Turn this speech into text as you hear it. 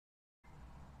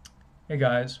Hey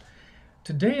guys,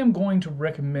 today I'm going to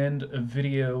recommend a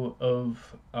video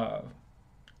of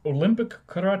Olympic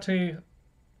Karate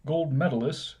Gold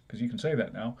Medalist, because you can say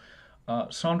that now,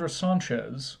 Sandra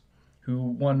Sanchez, who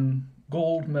won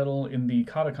gold medal in the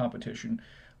Kata competition.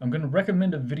 I'm going to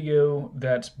recommend a video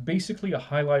that's basically a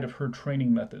highlight of her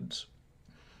training methods.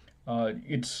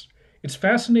 It's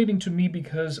fascinating to me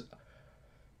because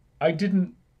I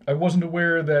didn't I wasn't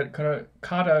aware that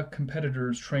kata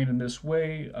competitors train in this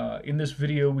way. In this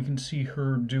video, we can see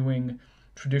her doing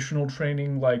traditional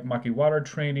training like makiwara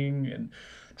training and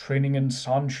training in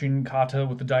sanshin kata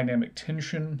with the dynamic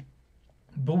tension.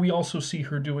 But we also see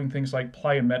her doing things like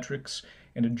plyometrics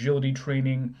and agility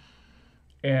training,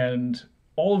 and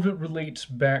all of it relates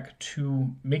back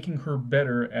to making her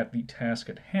better at the task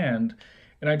at hand.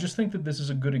 And I just think that this is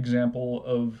a good example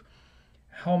of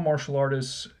how martial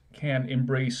artists can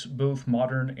embrace both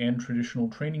modern and traditional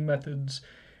training methods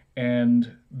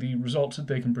and the results that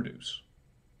they can produce.